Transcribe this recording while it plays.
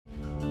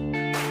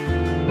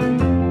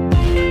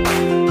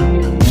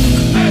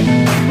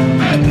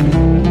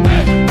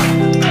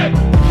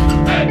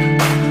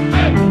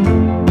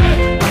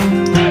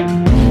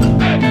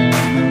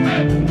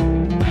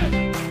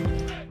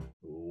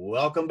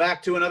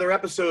back to another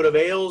episode of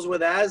Ales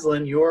with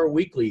Aslan, your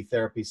weekly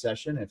therapy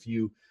session. If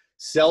you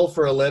sell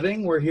for a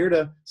living, we're here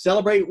to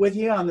celebrate with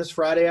you on this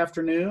Friday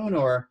afternoon,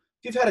 or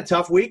if you've had a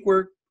tough week,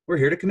 we're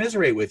here to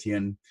commiserate with you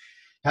and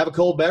have a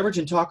cold beverage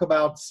and talk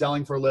about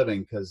selling for a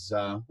living, because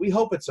we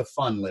hope it's a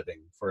fun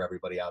living for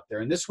everybody out there.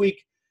 And this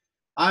week,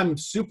 I'm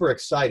super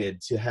excited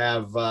to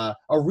have a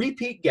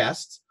repeat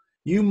guest.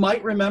 You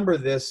might remember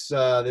this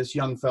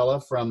young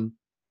fella from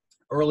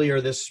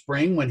earlier this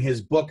spring when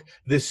his book,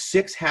 The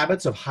 6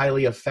 Habits of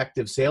Highly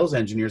Effective Sales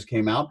Engineers,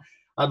 came out.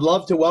 I'd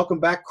love to welcome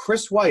back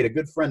Chris White, a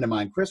good friend of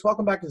mine. Chris,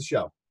 welcome back to the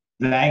show.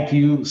 Thank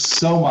you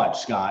so much,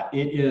 Scott.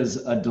 It is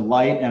a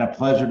delight and a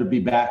pleasure to be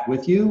back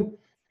with you.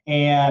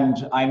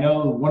 And I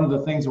know one of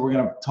the things that we're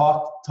going to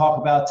talk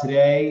about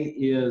today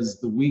is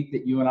the week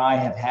that you and I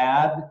have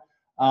had.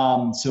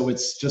 So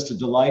it's just a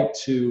delight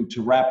to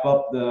wrap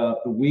up the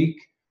week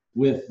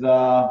with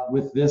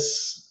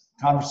this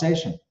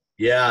conversation.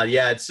 Yeah.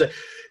 It's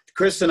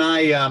Chris and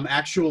I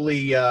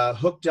actually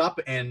hooked up,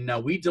 and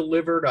we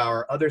delivered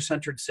our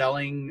other-centered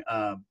selling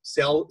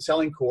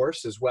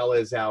course, as well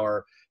as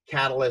our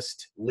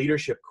Catalyst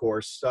leadership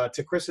course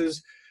to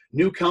Chris's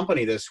new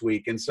company this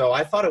week. And so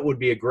I thought it would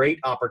be a great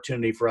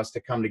opportunity for us to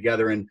come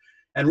together and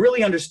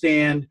really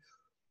understand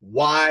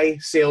why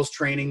sales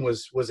training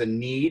was a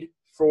need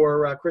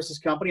for Chris's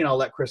company. And I'll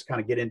let Chris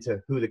kind of get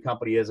into who the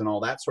company is and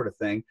all that sort of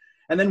thing.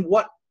 And then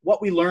what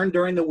we learned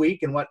during the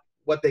week and what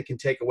they can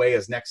take away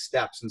as next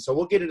steps. And so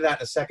we'll get into that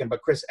in a second.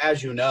 But Chris,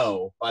 as you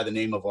know, by the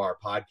name of our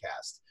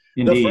podcast,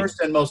 Indeed, the first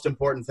and most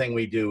important thing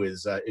we do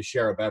is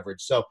share a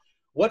beverage. So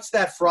what's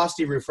that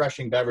frosty,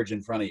 refreshing beverage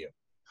in front of you?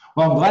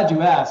 Well, I'm glad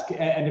you asked.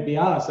 And to be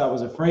honest, I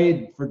was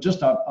afraid for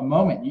just a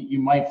moment you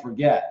might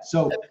forget.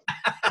 So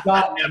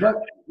Scott,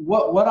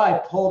 what I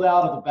pulled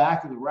out of the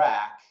back of the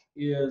rack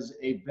is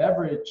a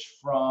beverage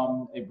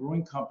from a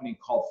brewing company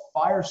called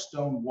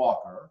Firestone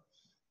Walker.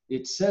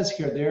 It says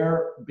here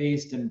they're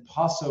based in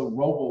Paso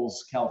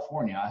Robles,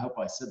 California. I hope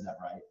I said that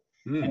right.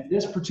 And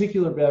this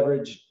particular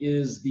beverage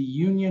is the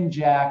Union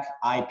Jack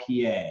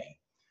IPA.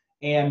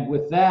 And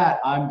with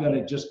that, I'm going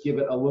to just give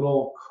it a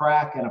little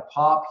crack and a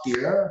pop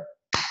here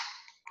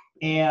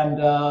and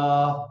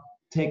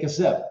take a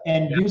sip.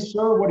 And you,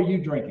 sir, what are you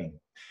drinking?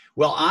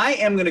 Well, I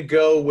am going to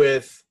go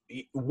with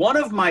one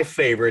of my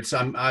favorites.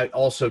 I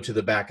also to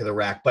the back of the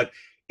rack, but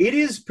it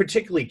is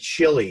particularly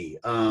chilly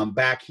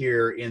back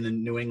here in the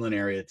New England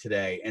area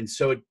today. And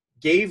so it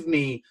gave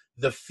me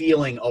the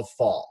feeling of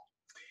fall.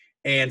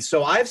 And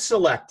so I've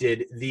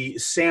selected the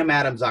Sam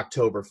Adams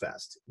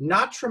Oktoberfest.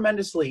 Not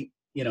tremendously,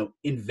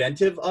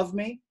 inventive of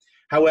me.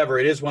 However,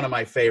 it is one of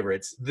my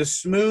favorites. The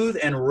smooth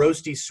and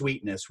roasty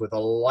sweetness with a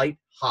light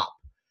hop.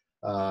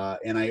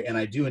 And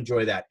I do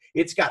enjoy that.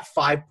 It's got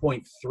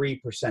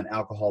 5.3%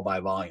 alcohol by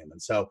volume.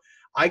 And so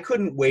I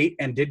couldn't wait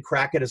and did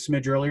crack it a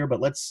smidge earlier,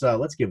 but let's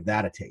give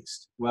that a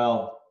taste.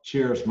 Well,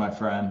 cheers, my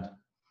friend.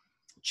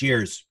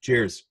 Cheers.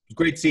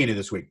 Great seeing you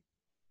this week.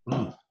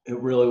 It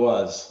really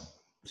was.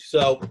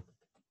 So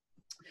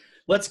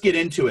let's get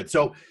into it.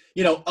 So,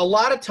 a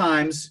lot of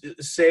times,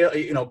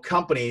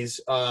 companies,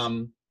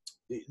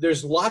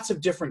 there's lots of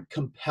different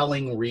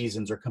compelling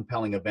reasons or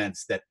compelling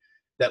events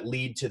that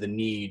lead to the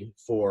need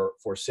for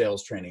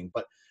sales training.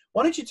 But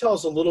why don't you tell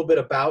us a little bit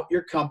about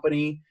your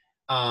company,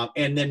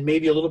 and then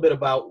maybe a little bit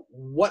about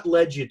what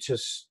led you to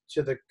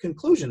the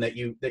conclusion that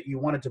you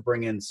wanted to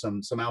bring in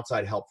some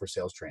outside help for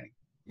sales training.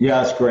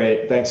 Yeah, that's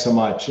great. Thanks so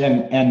much.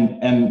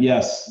 And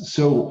yes,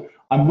 so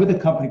I'm with a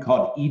company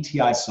called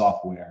ETI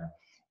Software,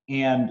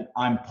 and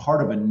I'm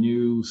part of a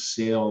new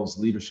sales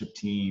leadership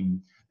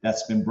team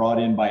that's been brought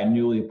in by a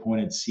newly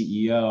appointed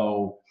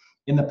CEO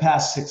in the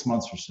past 6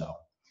 months or so.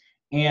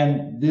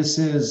 And it's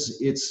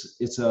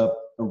a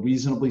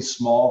reasonably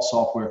small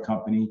software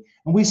company,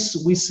 and we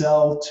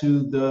sell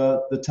to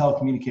the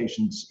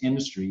telecommunications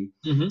industry.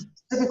 Mm-hmm.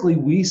 Typically,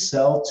 we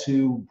sell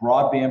to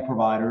broadband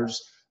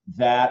providers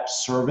that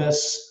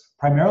service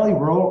primarily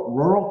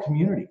rural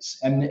communities,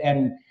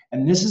 and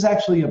this is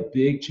actually a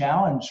big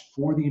challenge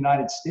for the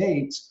United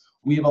States.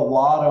 We have a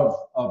lot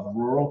of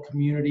rural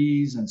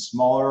communities and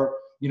smaller,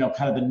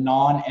 kind of the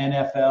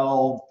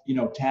non-NFL,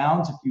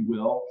 towns, if you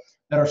will,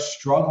 that are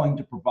struggling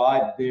to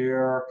provide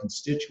their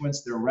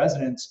constituents, their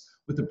residents,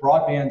 with the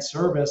broadband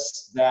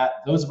service that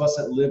those of us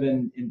that live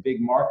in big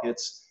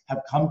markets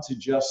have come to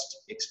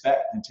just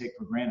expect and take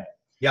for granted.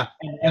 Yeah.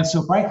 And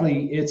so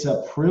frankly, it's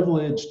a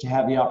privilege to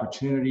have the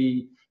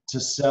opportunity to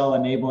sell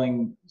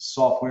enabling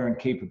software and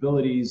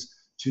capabilities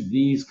to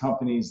these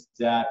companies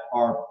that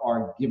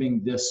are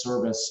giving this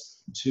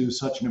service to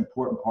such an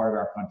important part of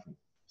our country.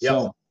 Yep.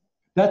 So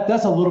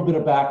that's a little bit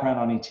of background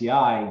on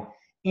ETI.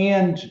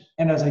 And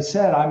as I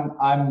said,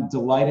 I'm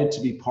delighted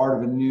to be part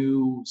of a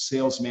new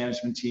sales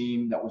management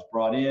team that was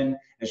brought in.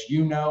 As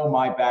you know,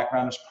 my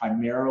background is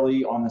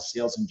primarily on the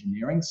sales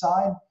engineering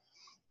side.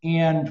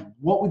 And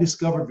what we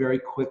discovered very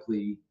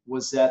quickly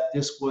was that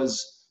this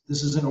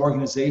is an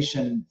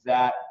organization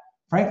that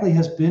frankly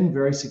has been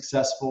very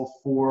successful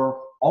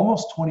for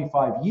almost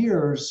 25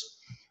 years,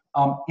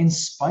 in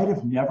spite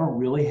of never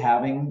really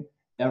having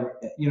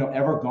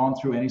ever gone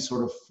through any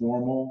sort of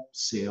formal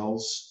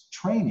sales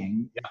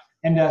training. Yeah.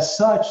 And as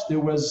such, there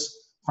was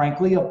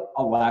frankly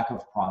a lack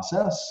of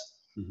process.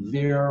 Mm-hmm.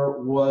 There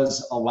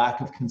was a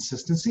lack of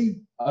consistency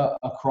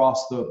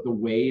across the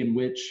way in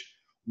which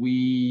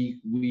we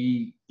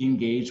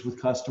engaged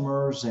with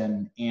customers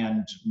and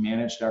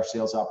managed our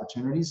sales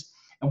opportunities.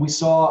 And we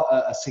saw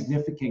a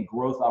significant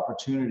growth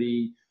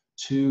opportunity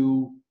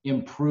to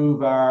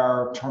improve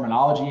our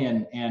terminology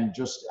and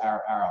just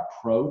our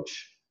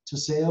approach to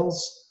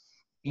sales.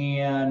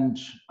 And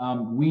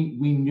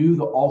we knew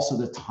that also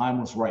the time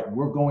was right.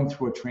 We're going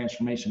through a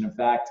transformation. In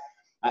fact,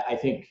 I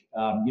think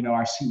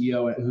our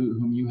CEO,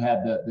 whom you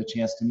had the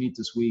chance to meet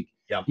this week,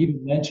 yeah, he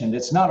mentioned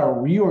it's not a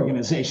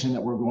reorganization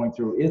that we're going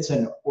through; it's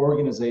an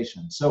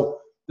organization. So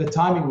the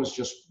timing was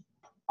just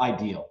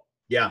ideal.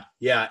 Yeah,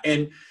 yeah,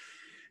 and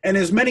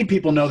as many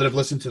people know that have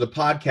listened to the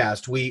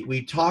podcast,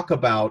 we talk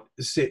about,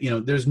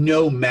 there's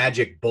no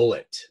magic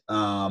bullet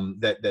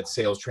that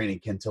sales training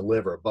can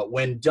deliver, but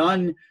when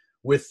done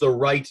with the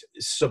right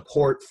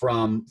support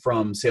from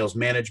sales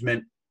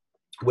management,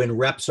 when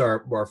reps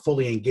are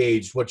fully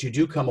engaged, what you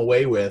do come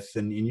away with,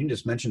 and you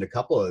just mentioned a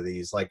couple of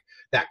these, like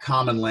that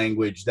common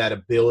language, that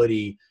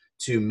ability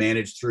to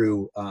manage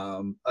through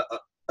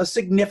a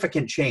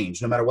significant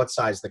change, no matter what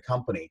size the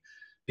company.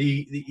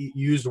 The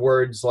used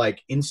words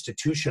like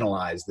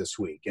institutionalized this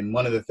week. And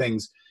one of the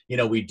things,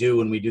 we do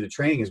when we do the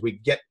training is we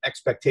get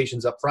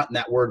expectations up front. And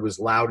that word was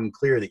loud and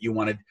clear that you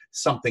wanted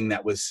something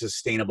that was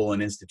sustainable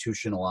and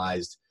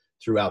institutionalized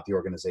throughout the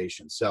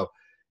organization. So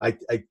I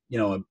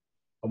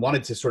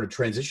wanted to sort of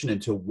transition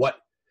into what,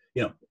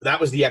 that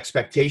was the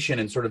expectation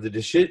and sort of the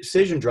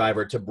decision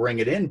driver to bring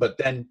it in. But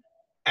then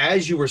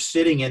as you were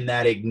sitting in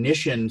that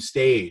ignition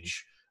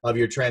stage of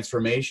your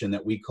transformation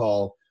that we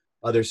call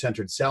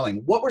other-centered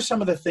selling, what were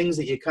some of the things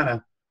that you kind of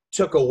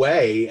took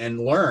away and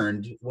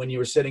learned when you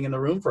were sitting in the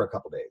room for a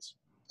couple of days?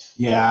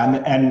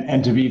 Yeah,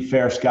 and to be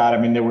fair, Scott, I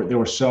mean, there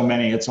were so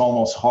many. It's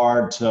almost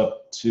hard to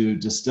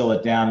distill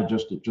it down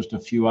to just a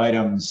few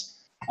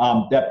items.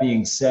 That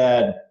being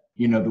said,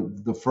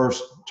 the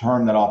first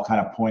term that I'll kind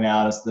of point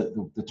out is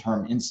the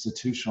term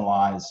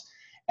institutionalized,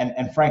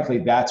 and frankly,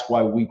 that's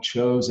why we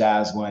chose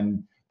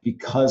Aslan,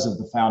 because of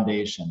the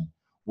foundation.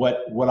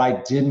 What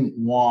I didn't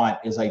want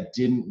is I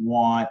didn't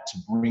want to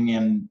bring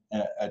in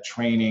a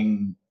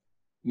training,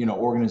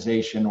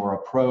 organization or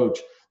approach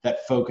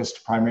that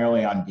focused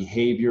primarily on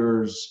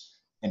behaviors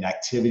and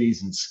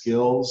activities and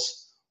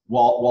skills.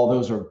 While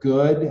those are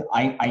good,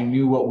 I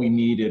knew what we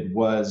needed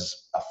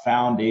was a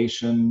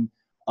foundation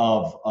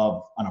of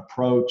an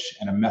approach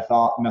and a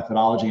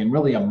methodology and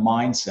really a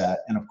mindset.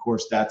 And of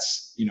course,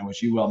 that's,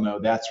 as you well know,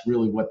 that's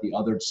really what the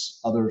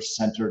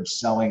other-centered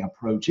selling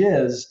approach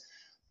is.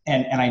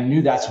 And I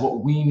knew that's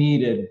what we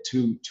needed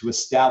to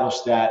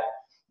establish that,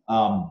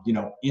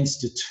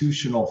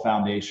 institutional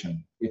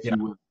foundation, if you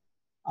would.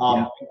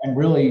 And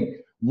really,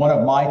 one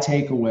of my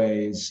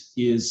takeaways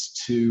is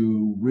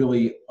to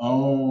really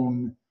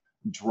own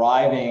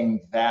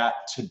driving that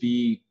to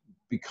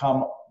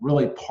become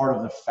really part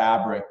of the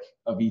fabric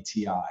of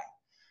ETI.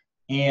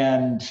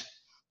 And,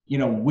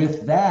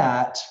 with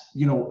that,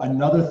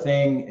 another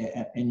thing,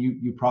 and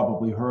you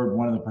probably heard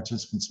one of the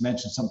participants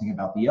mention something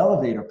about the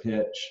elevator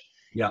pitch.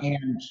 Yeah.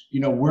 And,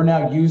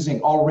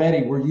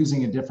 we're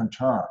using a different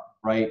term,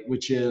 right?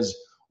 Which is,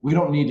 we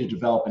don't need to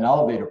develop an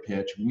elevator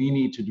pitch. We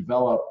need to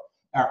develop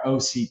our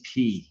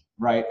OCP,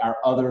 right? Our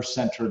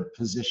other-centered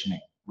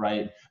positioning,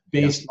 right?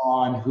 Based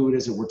on who it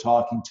is that we're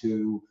talking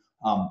to,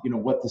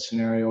 what the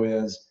scenario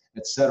is,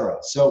 et cetera.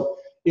 So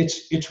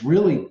it's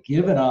really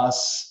given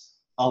us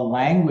a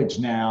language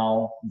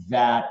now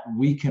that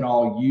we can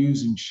all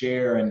use and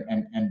share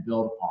and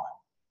build upon.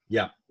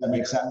 Yeah. Does that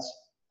make sense?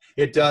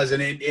 It does.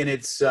 And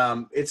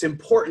it's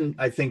important,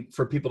 I think,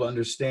 for people to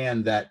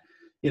understand that,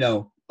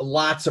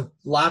 lots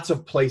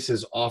of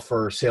places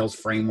offer sales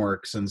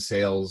frameworks and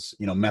sales,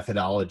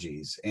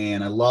 methodologies.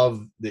 And I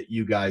love that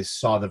you guys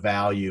saw the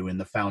value in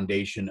the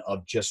foundation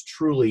of just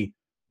truly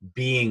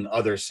being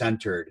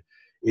other-centered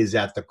is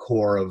at the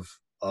core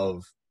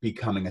of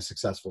becoming a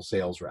successful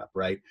sales rep,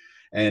 right?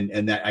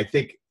 And that, I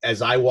think,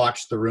 as I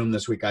watched the room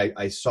this week,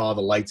 I saw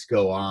the lights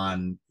go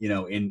on,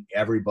 in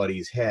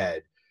everybody's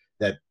head,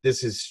 that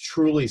this is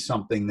truly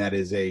something that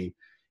is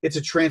it's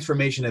a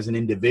transformation as an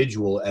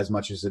individual as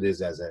much as it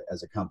is as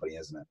a company,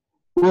 isn't it?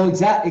 Well,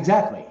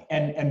 exactly.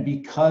 And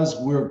because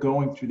we're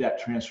going through that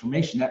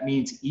transformation, that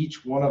means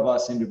each one of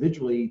us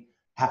individually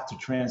have to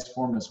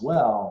transform as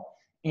well.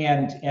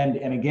 And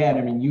again,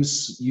 I mean, you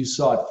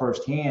saw it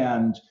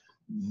firsthand.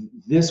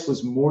 This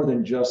was more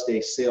than just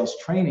a sales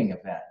training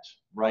event,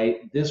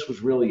 right? This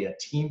was really a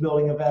team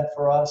building event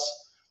for us.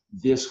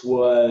 This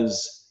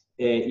was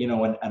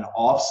an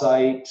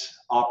offsite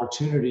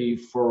opportunity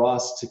for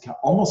us to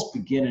almost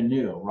begin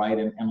anew, right,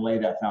 and lay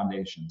that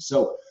foundation.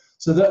 So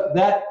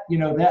that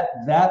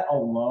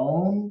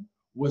alone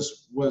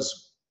was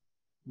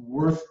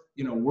worth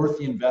the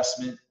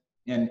investment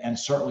and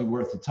certainly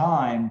worth the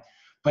time.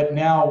 But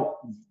now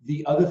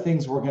the other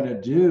things we're going to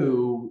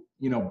do,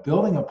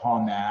 building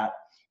upon that,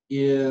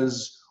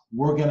 is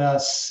we're going to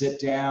sit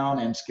down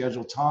and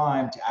schedule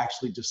time to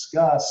actually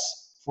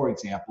discuss, for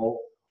example,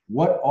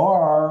 what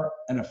are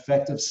an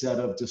effective set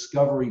of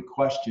discovery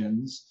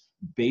questions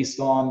based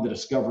on the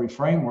discovery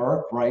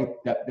framework, right,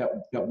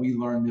 that we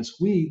learned this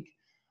week,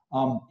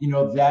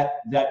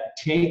 that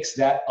takes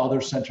that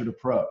other-centered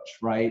approach,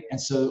 right? And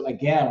so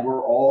again,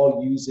 we're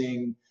all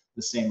using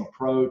the same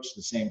approach,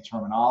 the same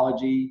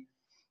terminology,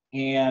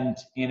 and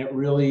it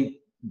really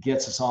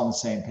gets us on the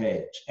same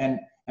page. And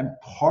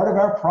part of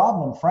our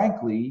problem,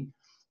 frankly,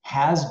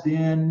 has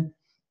been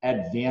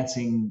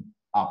advancing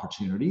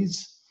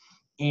opportunities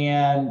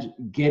and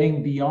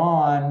getting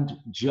beyond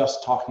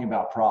just talking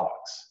about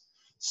products.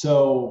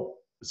 So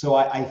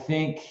I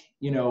think,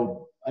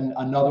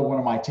 another one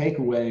of my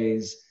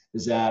takeaways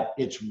is that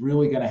it's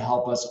really going to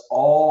help us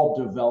all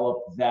develop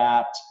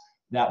that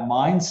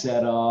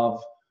mindset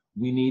of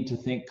we need to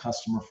think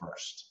customer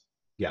first.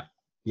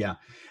 Yeah.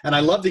 And I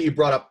love that you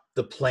brought up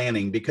the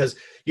planning because,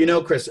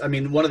 Chris, I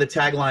mean, one of the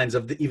taglines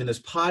of even this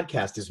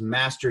podcast is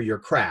master your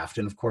craft.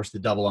 And of course, the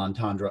double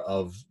entendre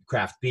of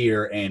craft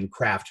beer and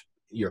craft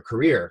your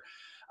career.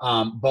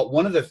 But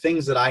one of the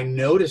things that I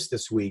noticed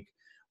this week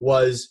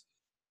was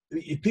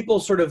people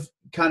sort of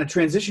kind of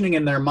transitioning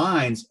in their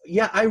minds.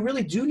 Yeah, I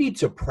really do need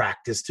to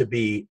practice to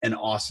be an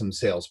awesome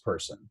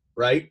salesperson,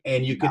 right?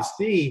 And you could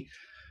see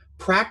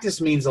practice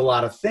means a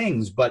lot of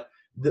things, but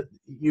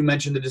you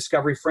mentioned the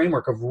discovery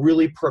framework of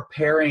really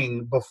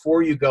preparing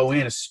before you go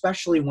in,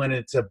 especially when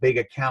it's a big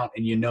account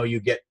and you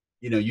get,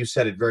 you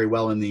said it very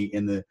well in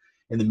the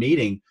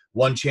meeting,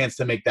 one chance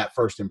to make that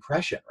first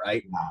impression,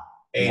 right?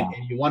 And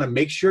you want to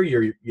make sure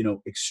you're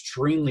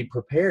extremely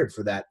prepared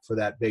for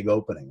that big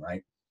opening,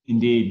 right?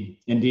 Indeed.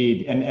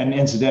 And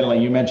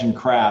incidentally, you mentioned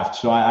craft,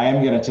 so I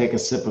am going to take a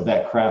sip of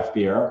that craft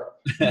beer.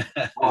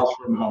 Pause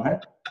for a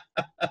moment.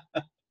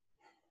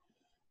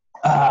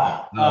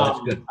 No, that's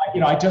good.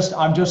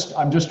 I'm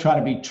just trying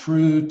to be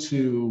true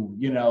to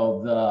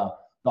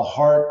the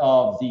heart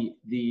of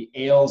the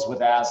ales with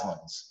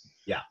Aslins.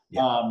 Yeah.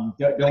 Don't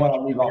want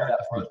to leave off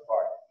that first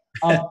part.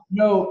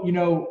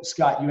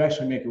 Scott, you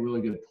actually make a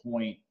really good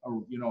point.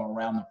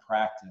 Around the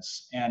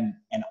practice, and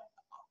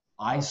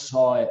I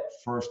saw it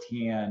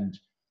firsthand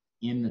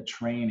in the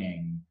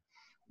training,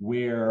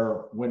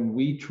 where when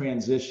we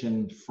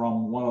transitioned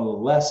from one of the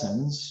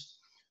lessons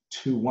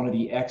to one of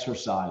the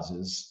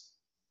exercises,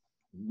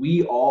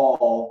 we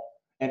all,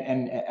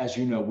 and as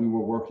you know, we were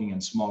working in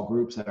small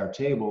groups at our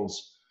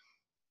tables.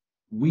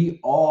 We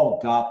all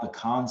got the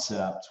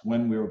concept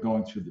when we were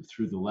going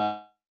through the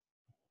lesson.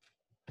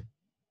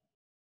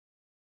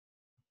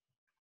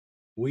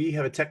 We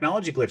have a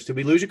technology glitch. Did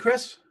we lose you,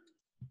 Chris?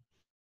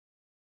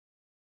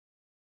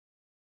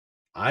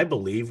 I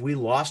believe we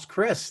lost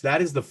Chris.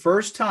 That is the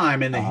first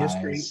time in the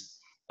history.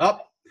 Oh,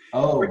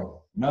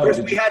 no. Chris,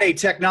 we had a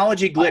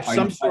technology glitch,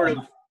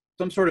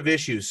 some sort of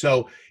issue.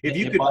 So if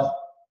you could,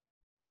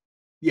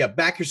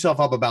 back yourself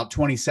up about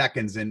 20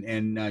 seconds,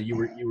 and you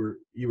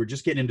were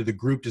just getting into the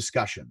group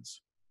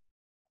discussions.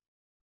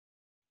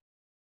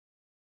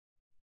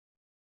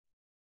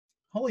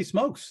 Holy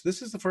smokes!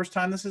 This is the first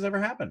time this has ever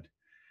happened.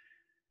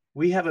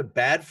 We have a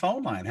bad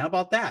phone line. How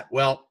about that?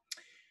 Well,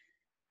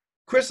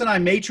 Chris and I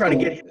may try to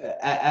get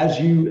as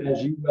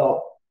you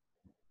will.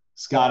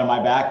 Scott, am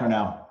I back or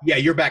no? Yeah,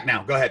 you're back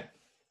now. Go ahead.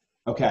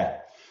 Okay.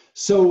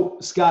 So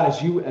Scott,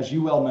 as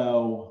you well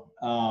know,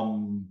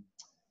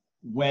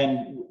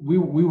 when we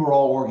were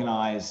all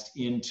organized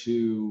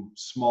into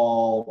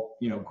small,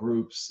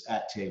 groups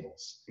at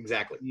tables.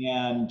 Exactly.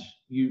 And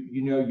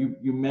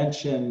you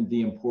mentioned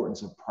the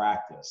importance of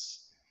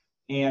practice.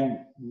 And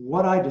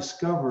what I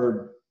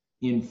discovered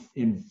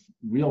in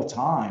real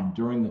time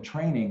during the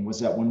training was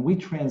that when we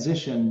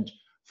transitioned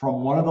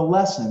from one of the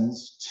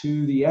lessons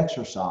to the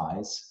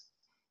exercise,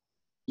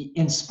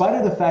 in spite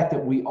of the fact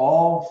that we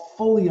all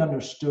fully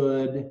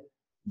understood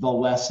the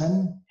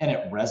lesson and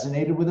it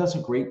resonated with us a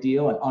great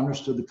deal and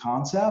understood the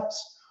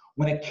concepts,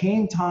 when it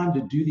came time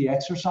to do the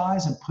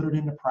exercise and put it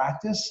into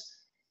practice,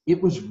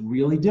 it was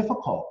really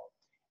difficult.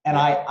 And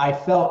I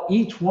felt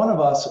each one of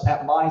us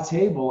at my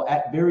table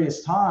at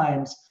various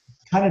times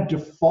kind of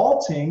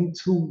defaulting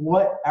to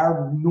what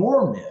our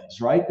norm is,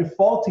 right?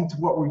 Defaulting to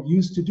what we're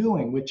used to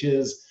doing, which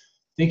is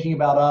thinking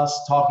about us,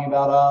 talking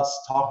about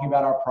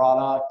our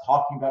product,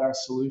 talking about our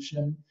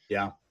solution.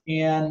 Yeah.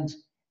 And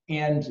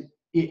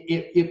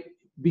it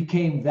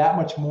became that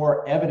much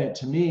more evident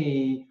to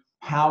me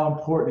how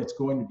important it's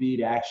going to be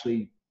to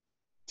actually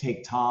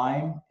take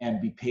time and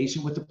be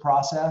patient with the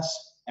process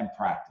and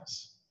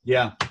practice.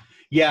 Yeah.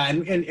 Yeah.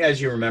 And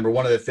as you remember,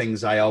 one of the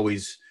things I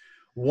always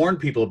warn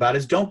people about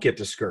is don't get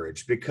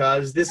discouraged,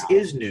 because this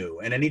is new.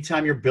 And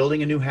anytime you're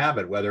building a new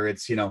habit, whether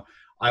it's,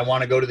 I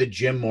want to go to the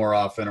gym more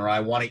often, or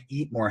I want to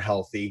eat more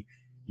healthy,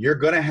 you're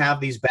going to have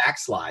these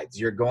backslides.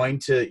 You're going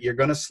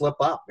to slip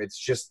up. It's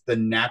just the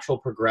natural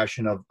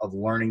progression of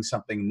learning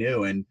something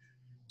new. And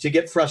to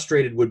get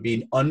frustrated would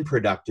be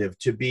unproductive.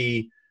 To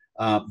be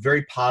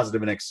very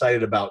positive and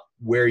excited about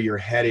where you're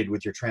headed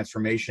with your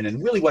transformation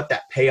and really what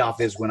that payoff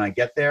is when I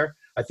get there.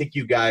 I think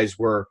you guys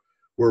were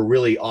were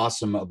really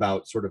awesome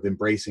about sort of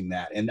embracing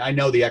that. And I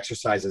know the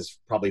exercises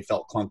probably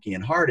felt clunky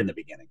and hard in the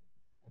beginning.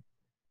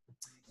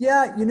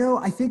 Yeah,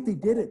 I think they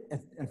did it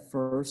at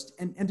first.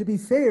 And to be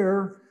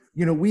fair,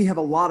 we have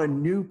a lot of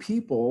new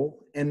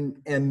people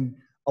and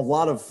a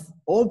lot of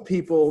old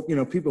people,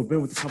 people have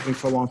been with the company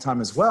for a long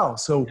time as well.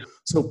 So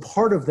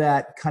part of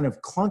that kind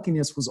of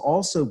clunkiness was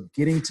also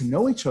getting to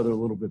know each other a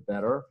little bit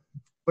better.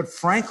 But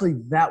frankly,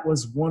 that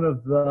was one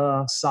of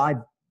the side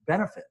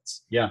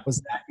benefits. Yeah.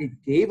 Was that it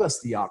gave us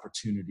the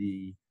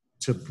opportunity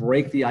to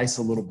break the ice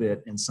a little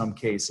bit in some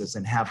cases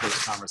and have those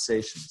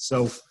conversations.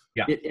 So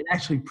yeah. It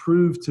actually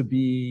proved to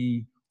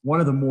be one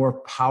of the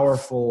more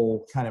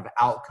powerful kind of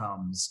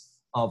outcomes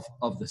of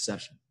the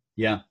session.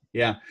 Yeah.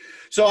 Yeah.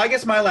 So I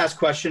guess my last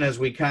question as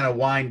we kind of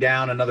wind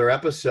down another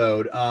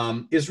episode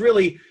is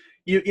really,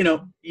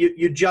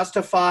 you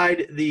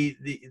justified the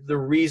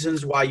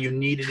reasons why you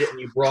needed it, and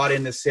you brought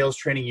in the sales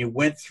training, you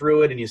went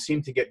through it, and you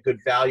seem to get good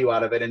value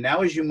out of it. And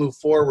now as you move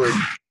forward,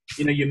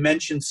 you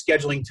mentioned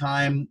scheduling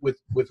time with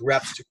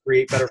reps to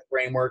create better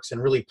frameworks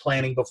and really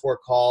planning before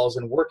calls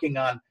and working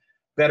on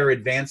better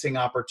advancing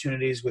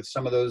opportunities with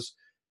some of those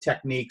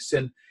techniques.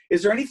 And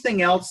is there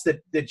anything else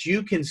that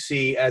you can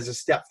see as a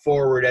step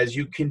forward as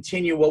you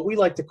continue what we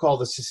like to call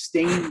the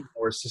sustain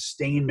or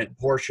sustainment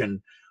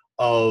portion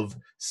of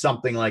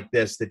something like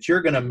this that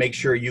you're going to make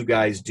sure you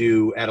guys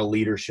do at a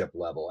leadership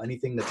level?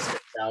 Anything that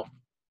sticks out?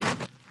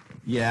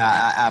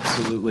 Yeah,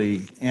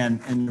 absolutely.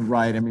 And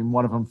right. I mean,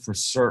 one of them for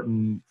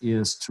certain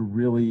is to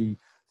really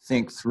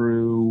think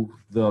through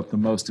the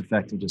most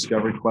effective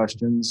discovery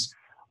questions.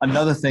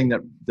 Another thing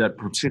that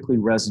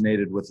particularly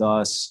resonated with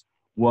us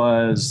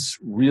was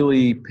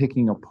really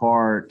picking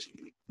apart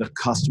the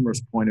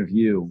customer's point of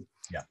view.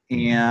 Yeah.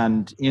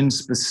 And in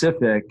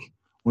specific,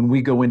 when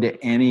we go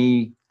into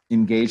any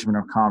engagement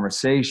or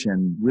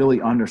conversation,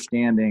 really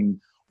understanding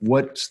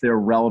what's their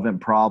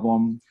relevant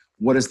problem,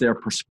 what is their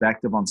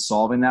perspective on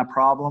solving that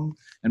problem,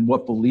 and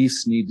what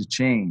beliefs need to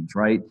change,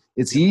 right?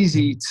 It's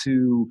easy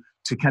to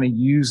kind of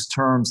use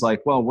terms like,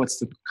 well, what's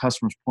the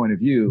customer's point of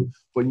view?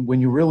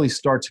 When you really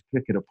start to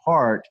pick it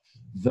apart,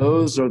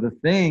 those are the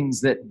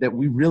things that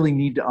we really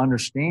need to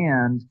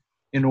understand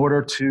in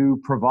order to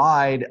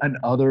provide an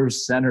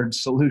others-centered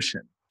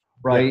solution,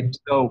 right? Yeah.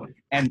 So,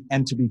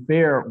 and to be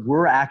fair,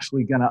 we're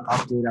actually going to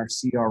update our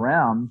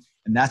CRM,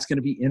 and that's going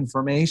to be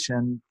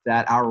information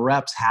that our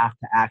reps have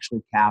to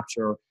actually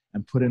capture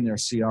and put in their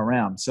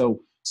CRM. So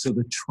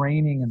the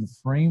training and the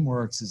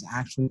frameworks is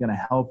actually going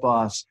to help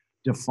us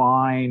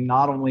define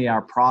not only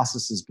our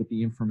processes, but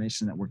the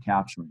information that we're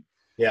capturing.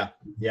 Yeah.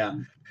 Yeah.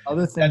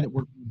 Other thing that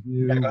we're going to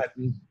do. Yeah, go ahead.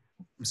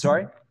 I'm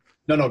sorry?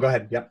 No, go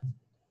ahead. Yep.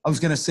 I was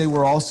going to say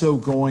we're also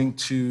going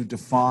to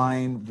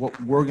define what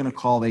we're going to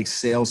call a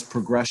sales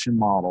progression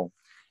model.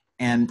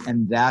 And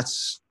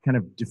that's kind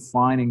of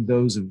defining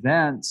those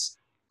events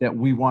that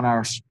we want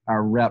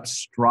our reps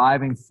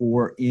striving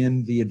for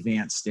in the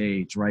advanced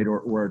stage, right?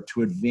 Or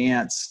to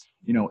advance,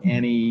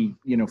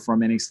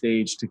 from any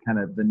stage to kind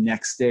of the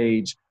next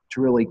stage to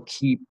really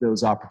keep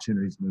those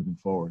opportunities moving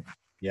forward.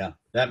 Yeah,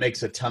 that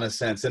makes a ton of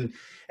sense. And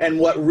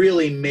what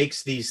really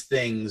makes these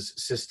things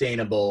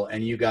sustainable,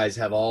 and you guys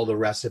have all the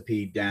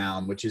recipe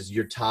down, which is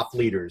your top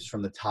leaders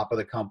from the top of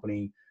the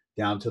company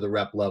down to the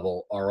rep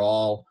level are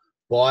all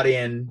bought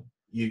in.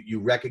 You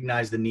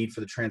recognize the need for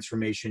the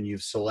transformation.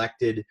 You've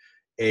selected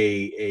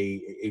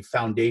a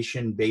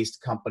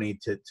foundation-based company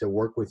to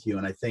work with you.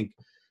 And I think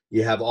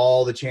you have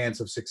all the chance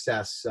of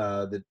success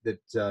that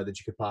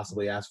you could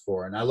possibly ask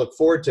for. And I look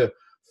forward to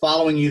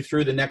following you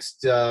through the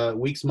next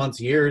weeks, months,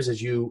 years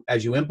as you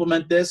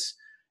implement this.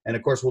 And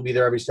of course, we'll be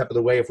there every step of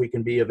the way if we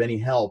can be of any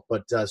help.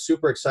 But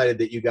super excited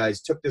that you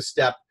guys took this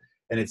step,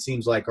 and it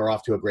seems like are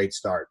off to a great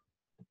start.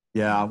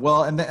 Yeah,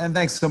 well, and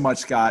thanks so much,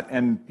 Scott.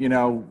 And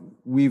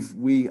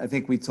I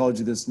think we told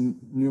you this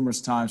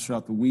numerous times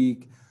throughout the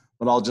week,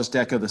 but I'll just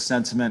echo the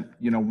sentiment.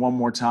 One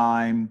more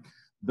time.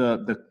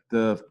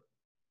 The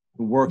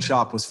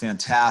workshop was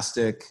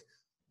fantastic.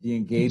 The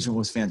engagement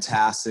was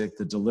fantastic.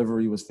 The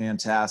delivery was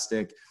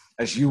fantastic.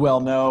 As you well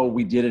know,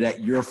 we did it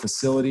at your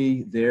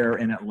facility there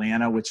in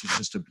Atlanta, which is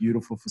just a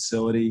beautiful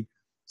facility.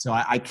 So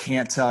I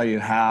can't tell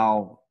you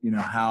how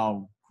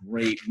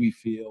great we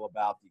feel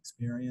about the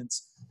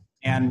experience.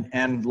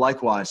 And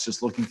likewise,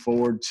 just looking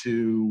forward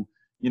to,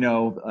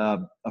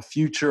 a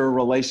future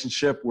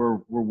relationship where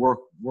we're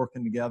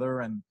working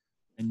together and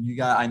you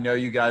guys, I know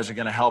you guys are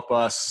going to help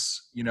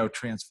us,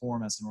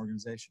 transform as an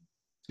organization.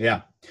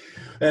 Yeah.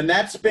 And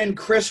that's been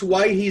Chris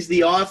White. He's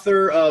the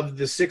author of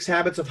The 6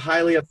 Habits of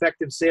Highly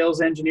Effective Sales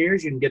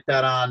Engineers. You can get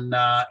that on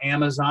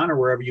Amazon or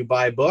wherever you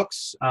buy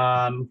books.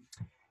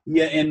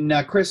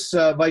 Chris,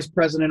 Vice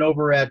President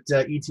over at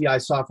ETI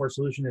Software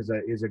Solution,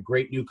 is a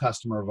great new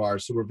customer of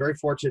ours. So we're very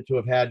fortunate to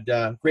have had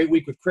a great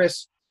week with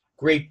Chris,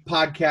 great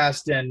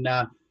podcast. And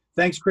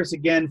thanks, Chris,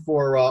 again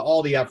for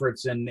all the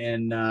efforts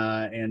and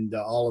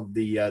all of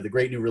the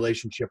great new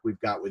relationship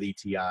we've got with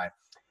ETI.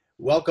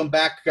 Welcome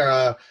back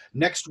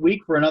next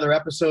week for another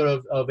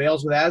episode of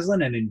Ales with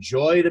Aslan, and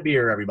enjoy the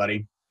beer,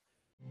 everybody.